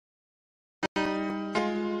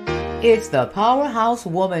It's the Powerhouse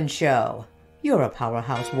Woman Show. You're a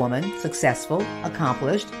powerhouse woman, successful,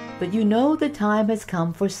 accomplished, but you know the time has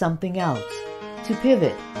come for something else. To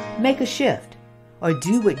pivot, make a shift, or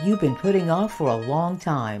do what you've been putting off for a long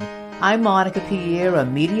time. I'm Monica Pierre, a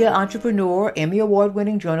media entrepreneur, Emmy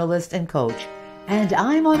Award-winning journalist and coach, and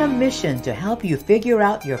I'm on a mission to help you figure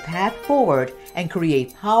out your path forward and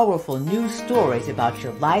create powerful new stories about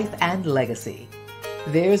your life and legacy.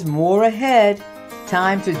 There's more ahead.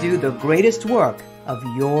 Time to do the greatest work of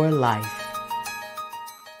your life.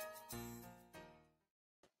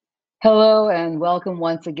 Hello and welcome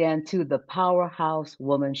once again to the Powerhouse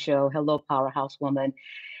Woman Show. Hello, Powerhouse Woman.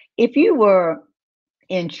 If you were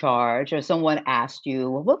in charge or someone asked you,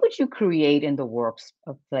 well, what would you create in the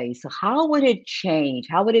workplace? How would it change?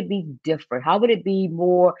 How would it be different? How would it be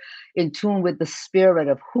more in tune with the spirit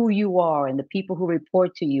of who you are and the people who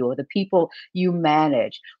report to you or the people you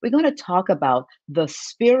manage? We're going to talk about the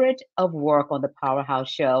spirit of work on the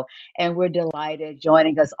Powerhouse Show. And we're delighted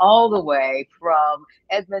joining us all the way from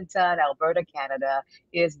Edmonton, Alberta, Canada,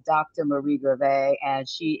 is Dr. Marie Gervais, and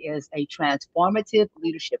she is a transformative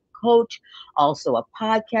leadership coach, also a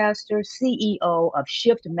podcaster, CEO of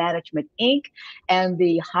Shift Management Inc., and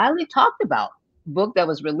the highly talked about book that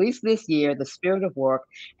was released this year, The Spirit of Work,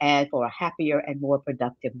 and for a happier and more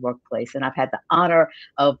productive workplace. And I've had the honor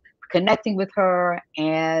of connecting with her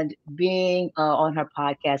and being on her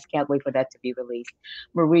podcast. Can't wait for that to be released.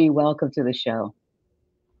 Marie, welcome to the show.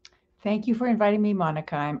 Thank you for inviting me,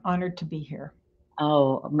 Monica. I'm honored to be here.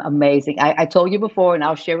 Oh, amazing. I told you before, and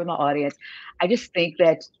I'll share with my audience, I just think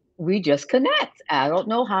that we just connect. I don't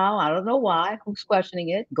know how, I don't know why, who's questioning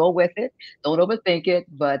it, go with it, don't overthink it,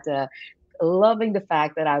 but loving the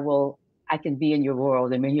fact that I can be in your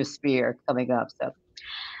world and in your sphere coming up. So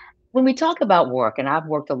when we talk about work, and I've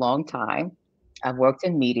worked a long time, I've worked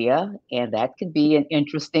in media, and that can be an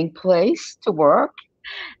interesting place to work.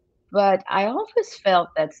 But I always felt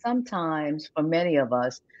that sometimes for many of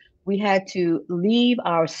us, we had to leave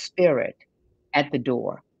our spirit at the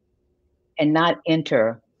door and not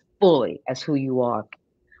enter fully as who you are.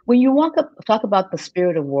 When you talk about the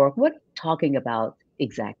spirit of work, what are you talking about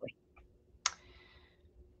exactly?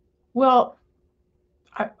 Well,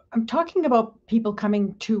 I'm talking about people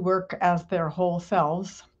coming to work as their whole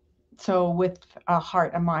selves. So with a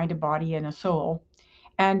heart, a mind, a body, and a soul,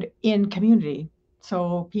 and in community.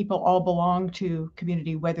 So people all belong to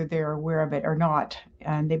community, whether they're aware of it or not,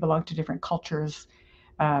 and they belong to different cultures.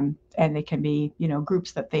 And they can be,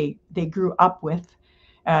 groups that they grew up with,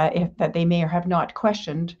 if that they may or have not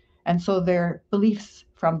questioned, and so their beliefs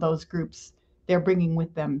from those groups they're bringing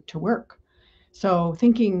with them to work. So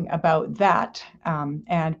thinking about that,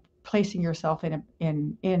 and placing yourself in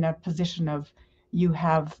a position of you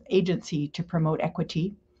have agency to promote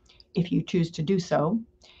equity if you choose to do so,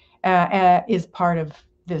 is part of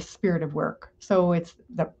this spirit of work. So it's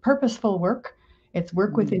the purposeful work, it's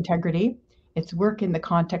work with integrity, it's work in the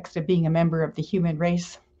context of being a member of the human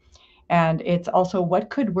race, and it's also what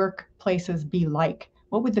could workplaces be like?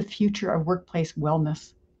 What would the future of workplace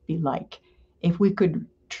wellness be like if we could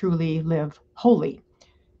truly live wholly?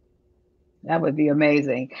 That would be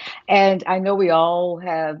amazing. And I know we all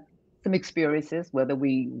have some experiences, whether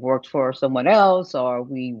we worked for someone else or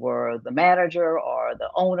we were the manager or the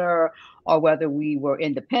owner, or whether we were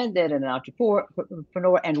independent and an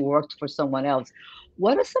entrepreneur and worked for someone else.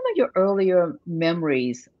 What are some of your earlier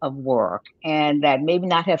memories of work and that maybe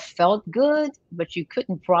not have felt good, but you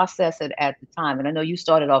couldn't process it at the time? And I know you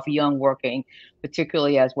started off young working,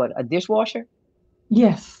 particularly as what, a dishwasher?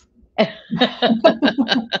 Yes.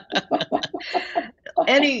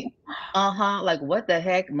 Any like what the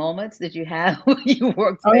heck moments did you have when you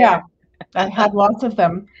worked Oh, yeah. there? I had lots of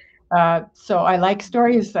them. So I like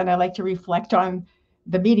stories and I like to reflect on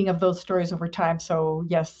the meaning of those stories over time. So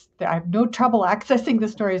yes, I have no trouble accessing the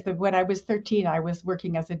stories that when I was 13, I was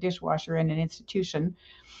working as a dishwasher in an institution,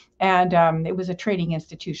 and it was a training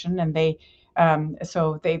institution, and there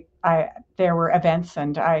were events,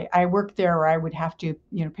 and I worked there where I would have to,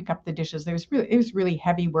 pick up the dishes. It was really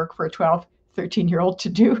heavy work for a 12, 13-year-old to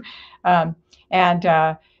do. And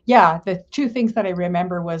Yeah, the two things that I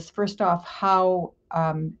remember was, first off, how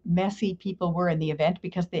messy people were in the event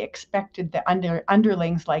because they expected the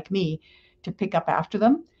underlings like me to pick up after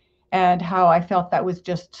them, and how I felt that was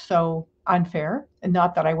just so unfair. And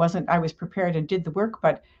not that I was prepared and did the work,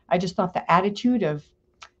 but I just thought the attitude of,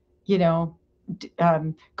 you know,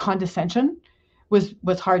 condescension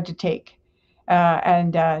was hard to take.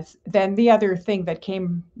 And Then the other thing that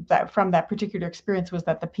came from that particular experience was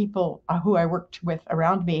that the people who I worked with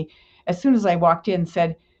around me, as soon as I walked in,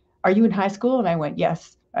 said, "Are you in high school?" And I went,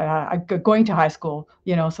 "Yes." going to high school,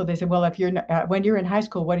 so they said, well, if you're when you're in high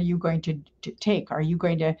school, what are you going to take? Are you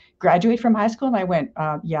going to graduate from high school? And I went,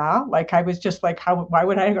 yeah. Like, I was just like, why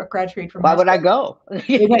would I graduate from Why high would I school? go?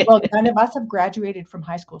 They went, well, none of us have graduated from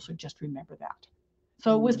high school, so just remember that.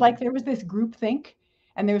 So it was like Mm. there was this group think,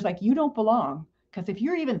 and there was like, you don't belong, because if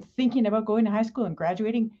you're even thinking about going to high school and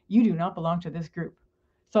graduating, you do not belong to this group.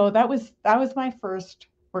 So that was my first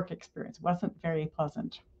work experience. It wasn't very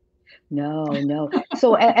pleasant. No, no.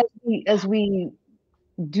 So as we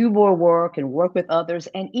do more work and work with others,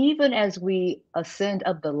 and even as we ascend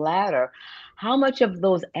up the ladder, how much of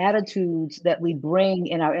those attitudes that we bring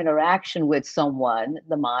in our interaction with someone,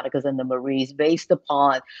 the Monica's and the Maries, based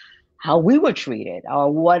upon how we were treated, or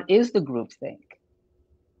what is the group think?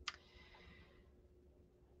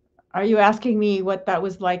 Are you asking me what that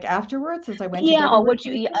was like afterwards as I went to Yeah, get my or work what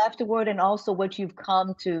you, yeah, license? afterward, and also what you've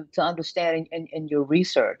come to understand in your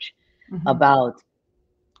research Hmm. about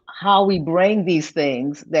how we bring these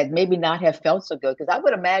things that maybe not have felt so good. Because I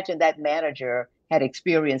would imagine that manager had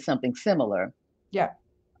experienced something similar Yeah.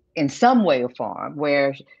 in some way or form,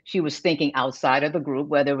 where she was thinking outside of the group,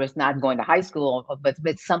 whether it was not going to high school,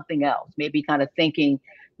 but something else, maybe kind of thinking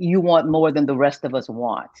you want more than the rest of us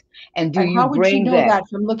want. And do And you how would she bring know that? that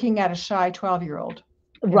from looking at a shy 12-year-old?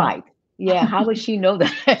 You know, Right. Yeah. How would she know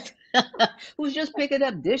that? Who's just picking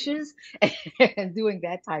up dishes and doing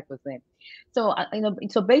that type of thing. So,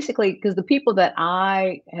 so basically, because the people that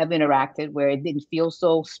I have interacted where it didn't feel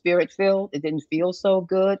so spirit filled, it didn't feel so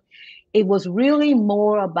good, it was really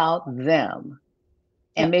more about them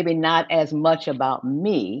and yeah, maybe not as much about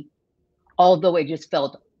me, although it just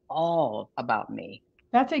felt all about me.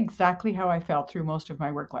 that's exactly how I felt through most of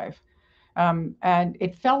my work life. And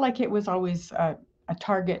it felt like it was always a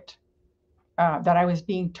target, that I was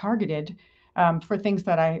being targeted for things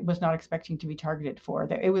that I was not expecting to be targeted for.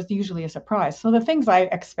 That it was usually a surprise. So the things I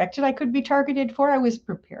expected I could be targeted for, I was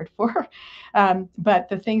prepared for. But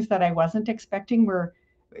the things that I wasn't expecting were,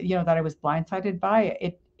 that I was blindsided by.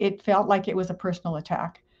 It felt like it was a personal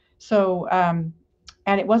attack. So,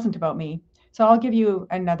 and it wasn't about me. So I'll give you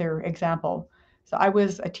another example. So I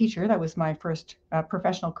was a teacher. That was my first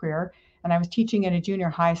professional career, and I was teaching in a junior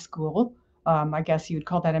high school. I guess you'd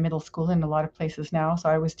call that a middle school in a lot of places now. So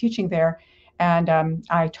I was teaching there, and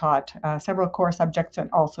I taught several core subjects and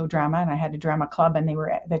also drama. And I had a drama club, and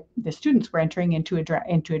the students were entering into a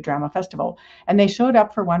drama festival, and they showed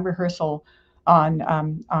up for one rehearsal on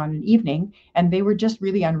an evening, and they were just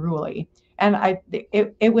really unruly. And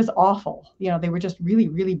it was awful. They were just really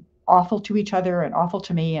really awful to each other and awful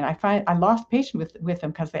to me. And I lost patience with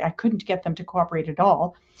them because I couldn't get them to cooperate at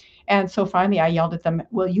all. And so finally I yelled at them,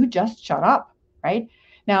 will you just shut up? Right.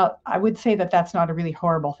 Now, I would say that that's not a really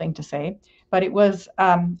horrible thing to say, but it was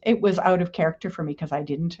out of character for me because I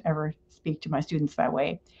didn't ever speak to my students that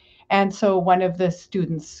way. And so one of the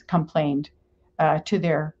students complained to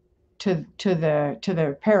their to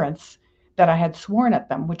their parents that I had sworn at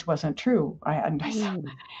them, which wasn't true. I hadn't. Ooh.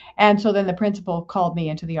 And so then the principal called me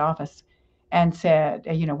into the office and said,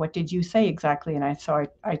 what did you say exactly? And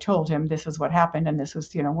I told him this is what happened, and this was,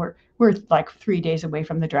 we're like 3 days away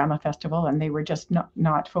from the drama festival, and they were just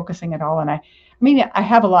not focusing at all. And I mean, I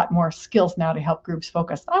have a lot more skills now to help groups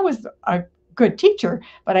focus. I was a good teacher,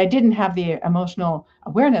 but I didn't have the emotional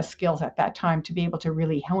awareness skills at that time to be able to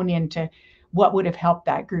really hone into what would have helped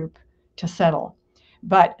that group to settle.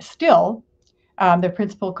 But still, the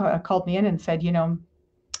principal called me in and said,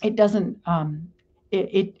 it doesn't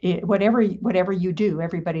whatever you do,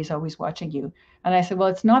 everybody's always watching you. And I said, well,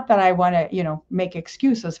 it's not that I want to make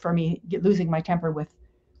excuses for me losing my temper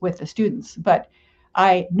with the students, but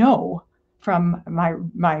I know from my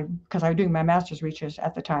because I was doing my master's research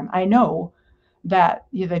at the time, I know that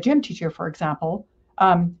the gym teacher, for example,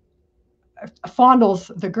 um,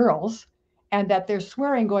 fondles the girls, and that there's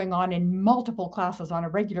swearing going on in multiple classes on a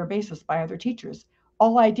regular basis by other teachers.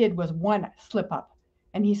 All I did was one slip up.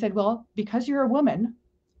 And he said, well, because you're a woman,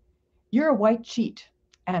 you're a white sheet,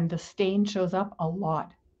 and the stain shows up a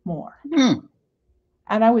lot more. Hmm.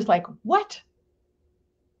 And I was like, what?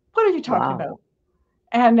 What are you talking Wow. about?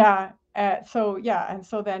 And so yeah, and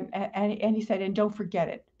so then and he said, and don't forget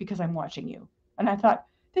it because I'm watching you. And I thought,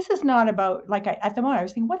 this is not about, like, at the moment I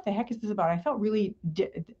was thinking, what the heck is this about? I felt really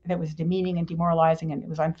that was demeaning and demoralizing, and it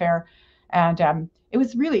was unfair, and it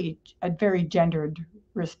was really a very gendered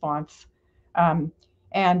response, um,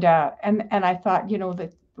 and I thought,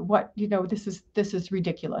 that what this is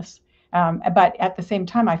ridiculous. But at the same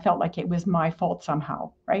time, I felt like it was my fault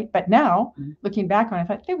somehow, right? But now, Mhm. looking back on it, I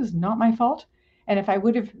thought it was not my fault. And if I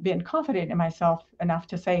would have been confident in myself enough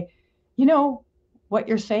to say, you know, what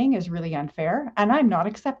you're saying is really unfair, and I'm not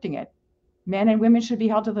accepting it. men and women should be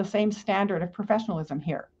held to the same standard of professionalism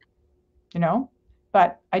here, you know,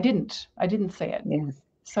 but I didn't say it. Yes.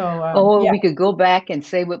 So Oh, yeah, we could go back and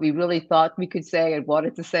say what we really thought we could say and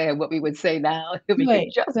wanted to say and what we would say now if too we could late.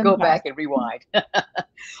 It's just in the go back past. and rewind.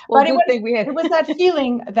 Well, But it good was thing we had. it was that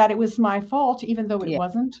feeling that it was my fault, even though it Yeah.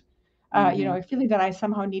 wasn't. Hmm. A feeling that I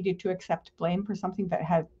somehow needed to accept blame for something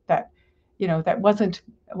that wasn't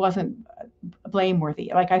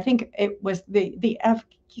blameworthy. Like, I think it was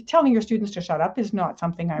telling your students to shut up is not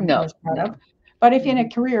something I No, was proud of. no. But if in a Hmm.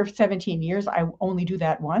 career of 17 years I only do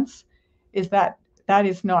that once, is that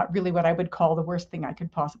is not really what I would call the worst thing I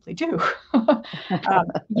could possibly do.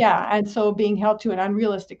 Yeah, and so being held to an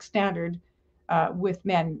unrealistic standard with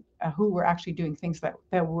men who were actually doing things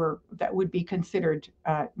that would be considered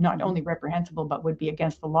not Hmm. only reprehensible but would be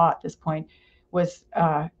against the law at this point was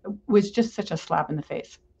uh, was just such a slap in the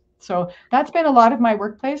face. So that's been a lot of my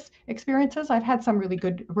workplace experiences. I've had some really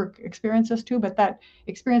good work experiences too, but that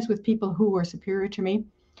experience with people who were superior to me,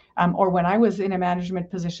 or when I was in a management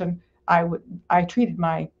position, I treated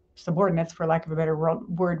my subordinates, for lack of a better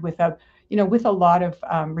word, with a lot of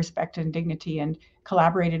respect and dignity, and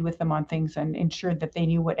collaborated with them on things and ensured that they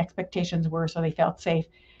knew what expectations were, so they felt safe.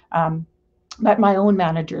 Um, but my own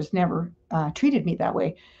managers never treated me that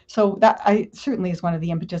way. So that I certainly is one of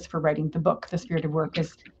the impetus for writing the book, The Spirit of Work,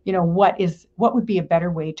 is what would be a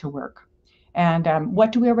better way to work, and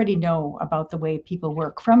what do we already know about the way people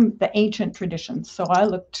work from the ancient traditions. So I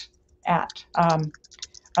looked at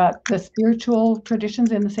the spiritual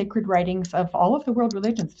traditions and the sacred writings of all of the world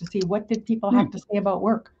religions to see what did people have Hmm. to say about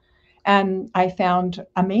work. And I found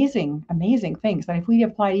amazing, amazing things that if we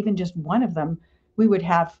applied even just one of them, we would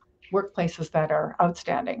have workplaces that are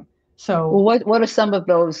outstanding. Well, So, what are some of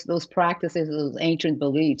those practices, those ancient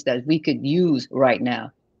beliefs that we could use right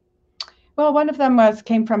now? well, one of them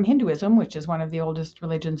came from Hinduism, which is one of the oldest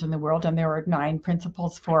religions in the world, and there are 9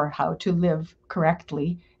 principles for how to live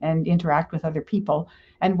correctly and interact with other people.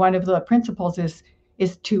 And one of the principles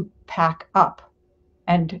is to pack up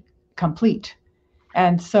and complete.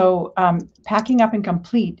 And so, packing up and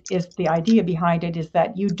complete is the idea behind it, is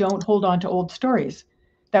that you don't hold on to old stories.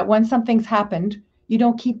 That when something's happened, you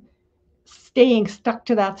don't keep staying stuck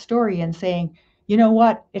to that story and saying, you know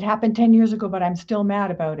what, it happened 10 years ago, but I'm still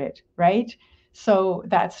mad about it, right? So,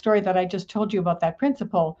 that story that I just told you about, that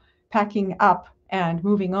principle, packing up and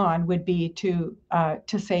moving on, would be to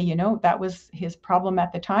say, that was his problem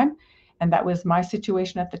at the time, and that was my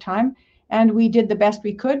situation at the time, and we did the best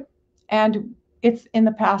we could, and it's in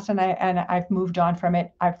the past, and I've moved on from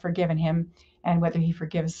it. I've forgiven him, and whether he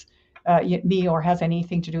forgives me or has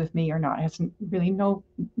anything to do with me or not has really no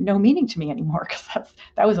meaning to me anymore, because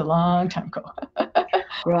that was a long time ago. That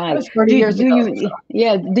Right. was 40 years Do ago. you So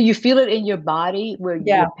yeah, do you feel it in your body where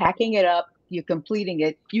yeah, you're packing it up, you're completing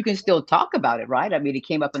it? You can still talk about it, right? I mean, it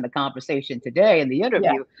came up in the conversation today in the yeah.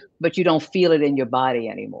 interview, but you don't feel it in your body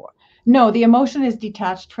anymore. No, the emotion is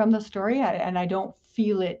detached from the story, and I don't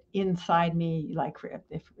feel it inside me, like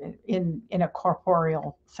if in a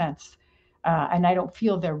corporeal sense, and I don't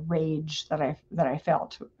feel the rage that I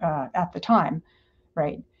felt at the time,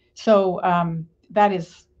 right? So that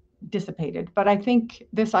is dissipated. But I think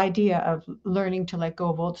this idea of learning to let go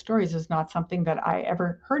of old stories is not something that I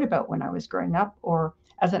ever heard about when I was growing up or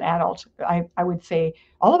as an adult. I would say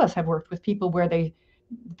all of us have worked with people where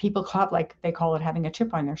people have, like they call it, having a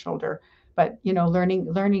chip on their shoulder. But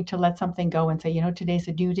learning to let something go and say, today's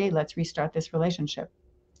a new day. Let's restart this relationship.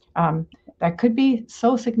 Um, that could be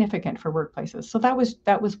so significant for workplaces. So that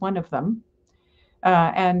was one of them.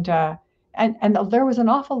 Uh, and uh, and there was an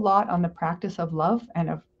awful lot on the practice of love and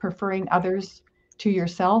of preferring others to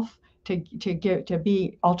yourself, to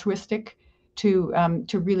be altruistic, to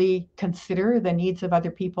really consider the needs of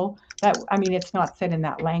other people. That, I mean, it's not said in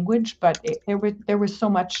that language, but there was so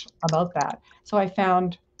much about that. So I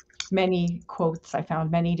found many quotes, I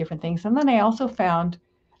found many different things, and then I also found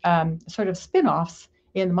sort of spin-offs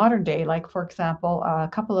in modern day, like, for example, a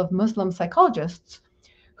couple of Muslim psychologists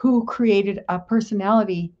who created a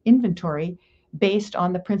personality inventory based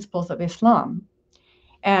on the principles of Islam.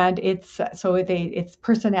 And it's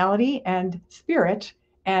personality and spirit,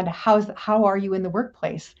 and how are you in the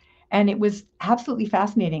workplace. And it was absolutely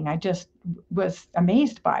fascinating. I just was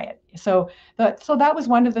amazed by it. So that was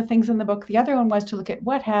one of the things in the book. The other one was to look at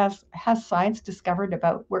what has science discovered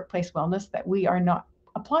about workplace wellness that we are not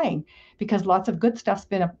applying, because lots of good stuff's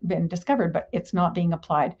been discovered, but it's not being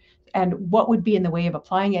applied. And what would be in the way of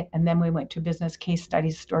applying it? And then we went to business case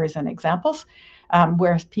studies, stories, and examples,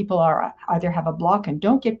 where people are either have a block and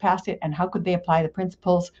don't get past it, and how could they apply the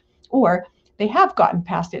principles, or they have gotten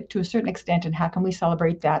past it to a certain extent, and how can we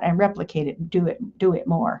celebrate that and replicate it and do it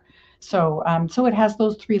more. So it has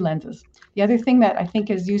those three lenses. The other thing that I think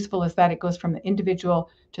is useful is that it goes from the individual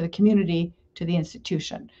to the community to the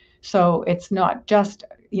institution. So it's not just,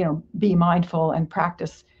 be mindful and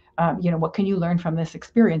practice. What can you learn from this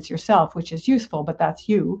experience yourself, which is useful, but that's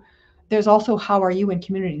you. There's also how are you in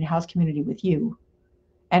community and how's community with you,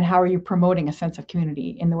 and how are you promoting a sense of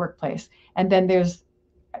community in the workplace. And then there's,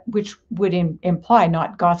 which would imply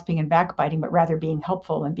not gossiping and backbiting, but rather being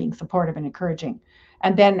helpful and being supportive and encouraging.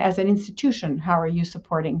 And then as an institution, how are you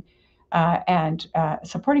supporting and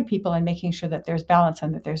supporting people and making sure that there's balance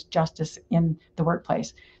and that there's justice in the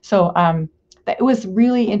workplace. So it was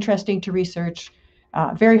really interesting to research,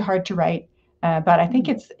 very hard to write, but I think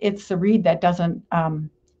Hmm. it's a read that doesn't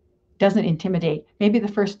intimidate. Maybe the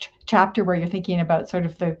first chapter where you're thinking about sort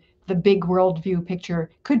of the big worldview picture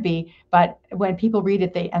could be, but when people read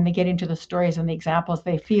it, they get into the stories and the examples,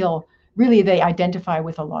 they feel really they identify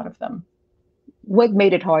with a lot of them. What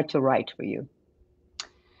made it hard to write for you?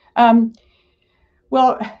 Um,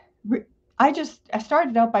 well, I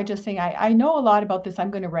started out by just saying I know a lot about this.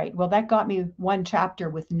 I'm going to write. Well, that got me one chapter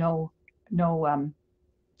with no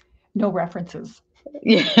no references.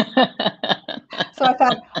 Yeah. So I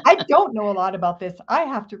thought, I don't know a lot about this. I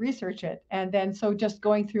have to research it. And then so just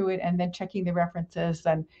going through it and then checking the references,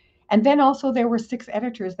 and then also there were six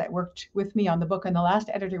editors that worked with me on the book. And the last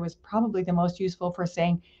editor was probably the most useful for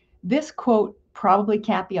saying this quote probably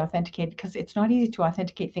can't be authenticated because it's not easy to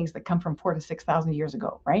authenticate things that come from 4 to 6,000 years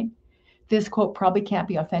ago, right? This quote probably can't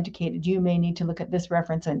be authenticated. You may need to look at this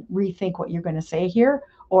reference and rethink what you're going to say here,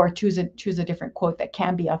 or choose a different quote that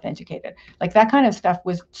can be authenticated. Like that kind of stuff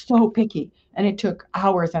was so picky, and it took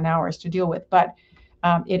hours and hours to deal with. But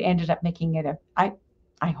it ended up making it I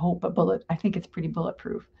hope a bullet. I think it's pretty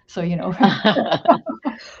bulletproof. So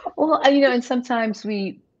Well, and sometimes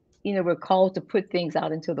we're called to put things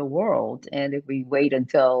out into the world, and if we wait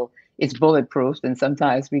until it's bulletproof, then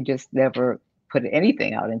sometimes we just never put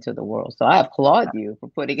anything out into the world. So I applaud you for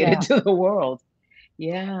putting it yeah. into the world.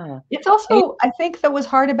 Yeah. It's And also, I think that was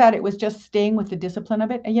hard about it was just staying with the discipline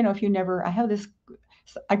of it. And if you never,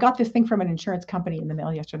 I got this thing from an insurance company in the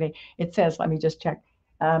mail yesterday. It says, let me just check.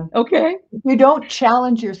 If okay. you don't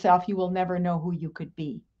challenge yourself, you will never know who you could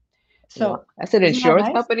be. Wow. So That's an isn't that insurance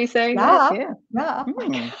nice? company saying that? Yeah, Yeah. yeah.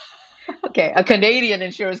 Hmm. Okay. A Canadian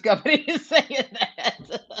insurance company is saying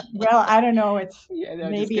that. Well, I don't know. It's Yeah, no,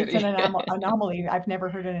 just maybe it's kidding. an anomaly. I've never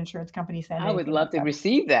heard an insurance company send I would anything love like to that.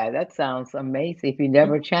 receive that. That sounds amazing if you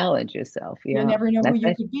never challenge yourself. You'll Yeah. never know who That's you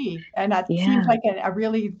it. could be, and that seems Yeah. like a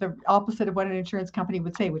really the opposite of what an insurance company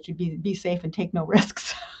would say, which would be safe and take no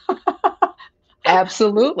risks.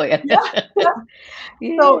 Absolutely. Yeah,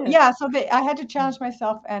 yeah. So Yeah. yeah, so I had to challenge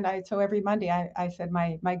myself, and so every Monday I said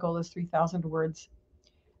my goal is 3,000 words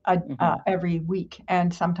Mhm. every week,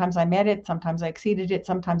 and sometimes I met it, sometimes I exceeded it,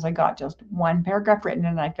 sometimes I got just one paragraph written,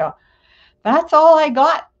 and I'd go, "That's all I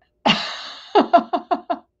got."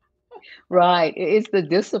 Right. It's the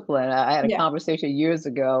discipline. I had a Yeah, conversation years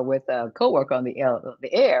ago with a coworker on the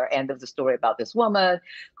air, and there was a story about this woman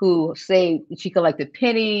who saved. She collected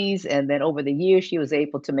pennies, and then over the years, she was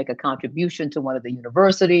able to make a contribution to one of the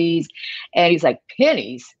universities. And he's like,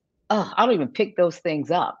 "Pennies? Oh, I don't even pick those things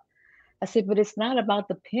up." I said, "But it's not about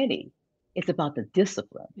the penny. It's about the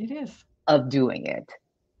discipline it is. of doing it."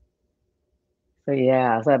 So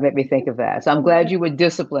yeah, so that made me think of that. So I'm glad you were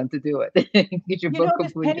disciplined to do it. Get your book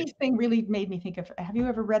This completed. pennies thing really made me think of. Have you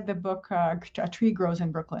ever read the book "A Tree Grows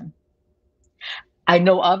in Brooklyn"? I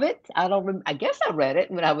know of it. I don't I guess I read it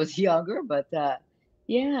when I was younger, but,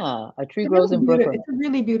 yeah, A Tree Grows in Brooklyn. It's a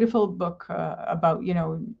really beautiful book about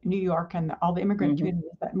New York and all the immigrant Mhm.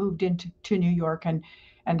 communities that moved into New York, and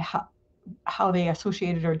how they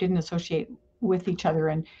associated or didn't associate with each other,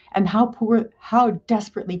 and how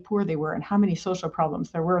desperately poor they were, and how many social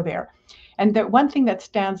problems there were there. And the one thing that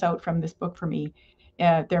stands out from this book for me,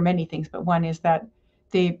 there are many things, but one is that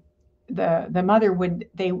they the mother would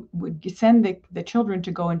send the children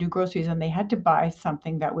to go and do groceries, and they had to buy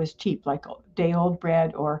something that was cheap, like day old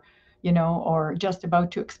bread, or just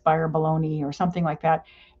about to expire bologna or something like that.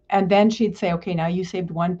 And then she'd say, okay, now you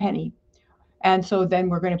saved 1 penny, and so then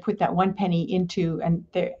we're going to put that 1 penny into, and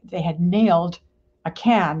they had nailed a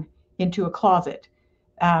can into a closet.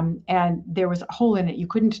 And there was a hole in it. You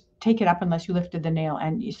couldn't take it up unless you lifted the nail.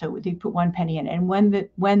 And so they put 1 penny in. And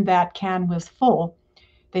when that can was full,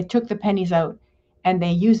 they took the pennies out and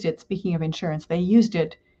they used it. Speaking of insurance, they used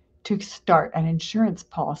it to start an insurance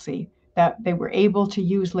policy that they were able to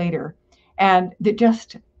use later. And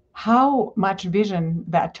just how much vision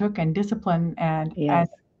that took, and discipline, Yes.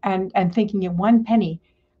 and thinking of 1 penny,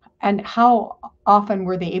 and how often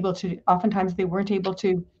were they able to, oftentimes they weren't able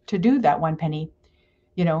to do that 1 penny.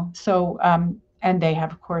 And they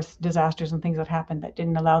have, of course, disasters and things that happened that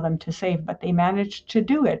didn't allow them to save, but they managed to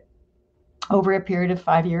do it over a period of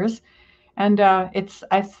 5 years. And it's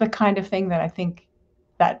the kind of thing that I think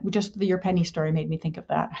that just your penny story made me think of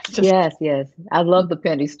that. It's just Yes, yes. I love the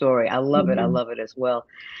penny story. I love it. I mhm. love it as well.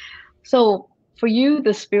 So, for you,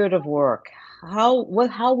 the spirit of work, how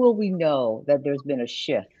will we know that there's been a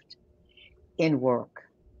shift in work,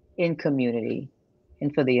 in community,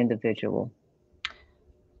 and for the individual?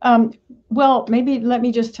 Um, well, maybe let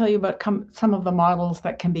me just tell you about some of the models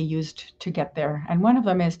that can be used to get there. And one of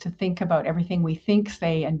them is to think about everything we think,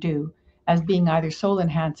 say, and do as being either soul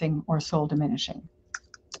enhancing or soul diminishing.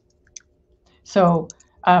 So,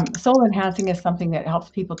 soul enhancing is something that helps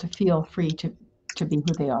people to feel free to be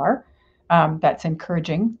who they are. That's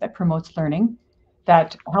encouraging, that promotes learning,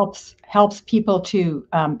 that helps people to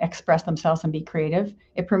express themselves and be creative.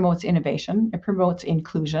 It promotes innovation. It promotes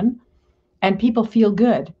inclusion, and people feel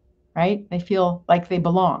good, right? They feel like they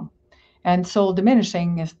belong. And soul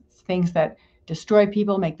diminishing is things that destroy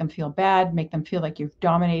people, make them feel bad, make them feel like you've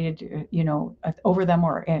dominated, over them,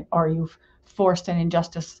 or you've forced an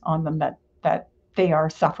injustice on them that they are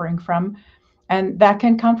suffering from. And that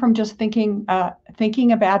can come from just thinking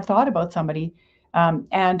a bad thought about somebody.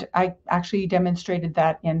 And I actually demonstrated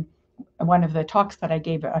that in one of the talks that I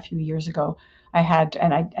gave a few years ago. I had,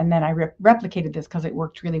 and then I replicated this because it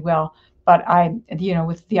worked really well. But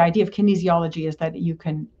with the idea of kinesiology is that you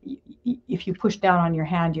can, if you push down on your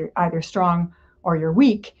hand, you're either strong or you're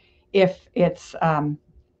weak. If it's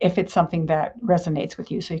if it's something that resonates with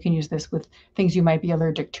you, so you can use this with things you might be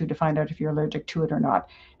allergic to find out if you're allergic to it or not.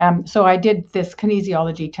 So I did this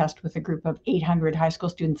kinesiology test with a group of 800 high school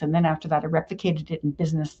students, and then after that, I replicated it in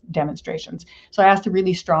business demonstrations. So I asked a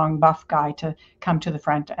really strong, buff guy to come to the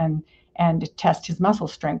front and test his muscle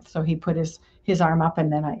strength. So he put his arm up,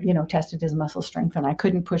 and then I, tested his muscle strength, and I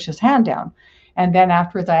couldn't push his hand down. And then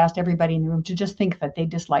afterwards, I asked everybody in the room to just think that they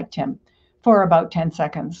disliked him for about 10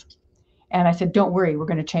 seconds. And I said, don't worry, we're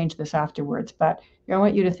going to change this afterwards. But I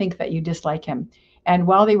want you to think that you dislike him. And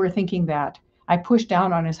while they were thinking that, I pushed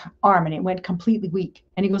down on his arm and it went completely weak.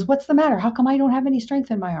 And he goes, what's the matter? How come I don't have any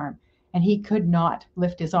strength in my arm? And he could not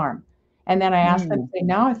lift his arm. And then I asked them, Mm. say,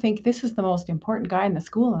 now I think this is the most important guy in the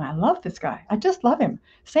school. And I love this guy. I just love him.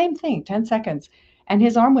 Same thing, 10 seconds. And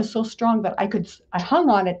his arm was so strong that I hung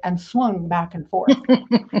on it and swung back and forth,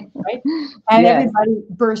 right? And Yes. everybody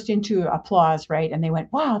burst into applause, right? And they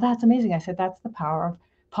went, wow, that's amazing. I said, that's the power of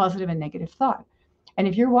positive and negative thought. And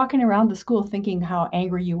if you're walking around the school thinking how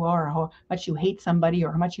angry you are, or how much you hate somebody,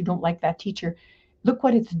 or how much you don't like that teacher, look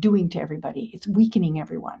what it's doing to everybody. It's weakening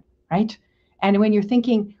everyone, right? And when you're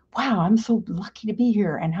thinking, wow, I'm so lucky to be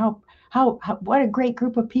here, and how what a great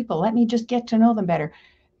group of people. Let me just get to know them better.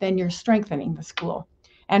 Then you're strengthening the school.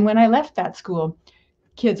 And when I left that school,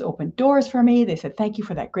 kids opened doors for me. They said, thank you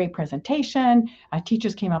for that great presentation.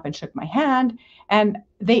 Teachers came up and shook my hand. And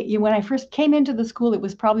when I first came into the school, it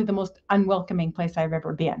was probably the most unwelcoming place I've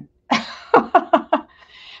ever been.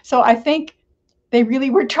 So I think they really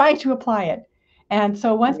were trying to apply it. And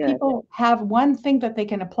so once Yes. people have one thing that they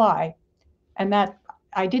can apply, and that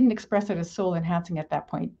I didn't express it as soul enhancing at that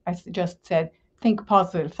point. I just said, think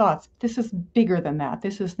positive thoughts. This is bigger than that.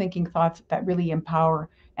 This is thinking thoughts that really empower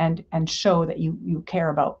and show that you care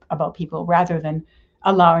about people rather than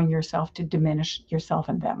allowing yourself to diminish yourself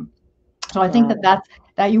and them. So I think Wow.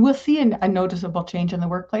 that you will see a noticeable change in the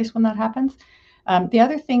workplace when that happens. The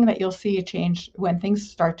other thing that you'll see a change when things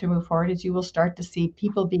start to move forward is you will start to see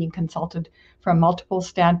people being consulted from multiple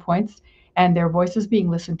standpoints and their voices being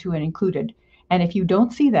listened to and included. And if you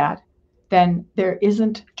don't see that, then there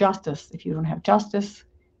isn't justice. If you don't have justice,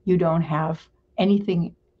 you don't have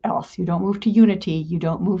anything else. You don't move to unity, you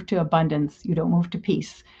don't move to abundance, you don't move to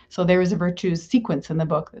peace. So there is a virtues sequence in the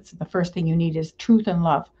book. That's the first thing you need is truth and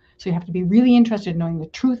love. So you have to be really interested in knowing the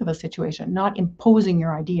truth of a situation, not imposing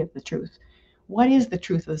your idea of the truth. What is the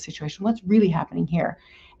truth of the situation? What's really happening here?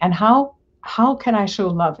 And how can I show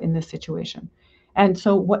love in this situation? And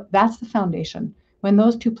so what that's the foundation. When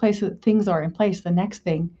those two places things are in place, the next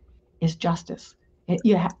thing is justice.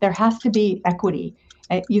 There has to be equity.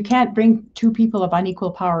 You can't bring two people of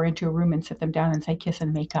unequal power into a room and sit them down and say kiss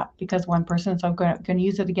and make up because one person is going to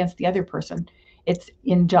use it against the other person. It's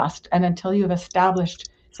unjust. And until you've established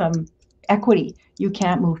some equity, you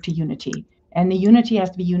can't move to unity. And the unity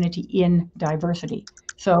has to be unity in diversity.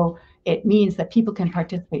 So it means that people can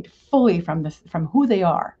participate fully from who they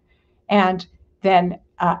are. And then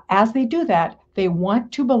as they do that, they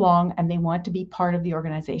want to belong and they want to be part of the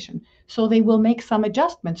organization. So they will make some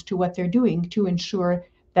adjustments to what they're doing to ensure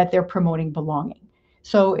that they're promoting belonging.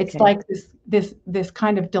 So it's Okay. like this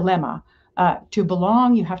kind of dilemma. To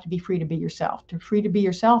belong, you have to be free to be yourself. To free to be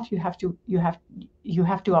yourself, you have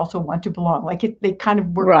to also want to belong. Like they kind of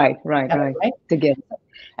work Right, right, together, right. right? Together.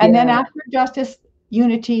 And then Yeah. after justice,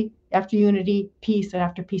 unity, after unity, peace, and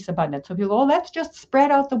after peace, abundance. So people go, oh, let's just spread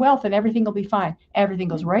out the wealth and everything will be fine. Everything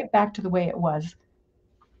goes Mm, right back to the way it was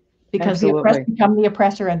because the oppressed absolutely. become the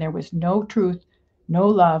oppressor and there was no truth, no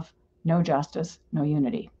love, no justice, no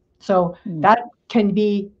unity. So Mm. that can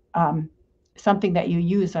be something that you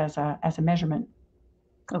use as a measurement.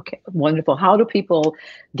 Okay, wonderful. How do people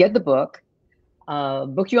get the book,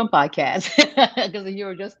 book you on podcast? Because you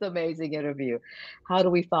were just an amazing interview. How do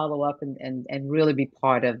we follow up and really be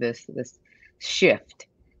part of this shift,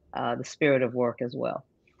 the spirit of work as well?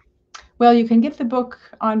 Well, you can get the book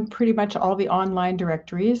on pretty much all the online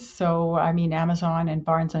directories. So, I mean, Amazon and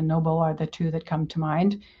Barnes and Noble are the two that come to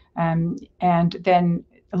mind. And then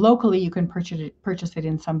locally, you can purchase it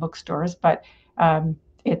in some bookstores. But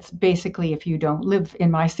it's basically, if you don't live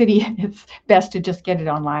in my city, it's best to just get it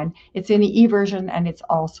online. It's in the e-version and it's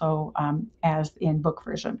also as in book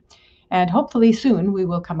version. And hopefully soon we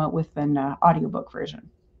will come out with an audiobook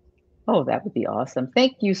version. Oh, that would be awesome.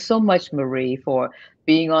 Thank you so much, Marie, for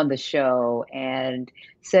being on the show and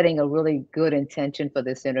setting a really good intention for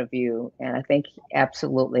this interview. And I think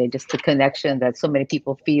absolutely just the connection that so many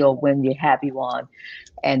people feel when you have you on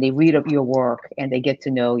and they read up your work and they get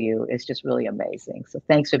to know you is just really amazing. So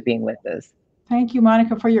thanks for being with us. Thank you,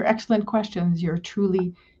 Monica, for your excellent questions. You're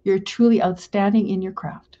truly outstanding in your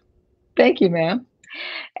craft. Thank you, ma'am.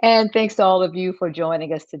 And thanks to all of you for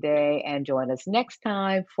joining us today and join us next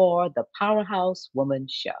time for the Powerhouse Woman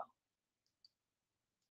Show.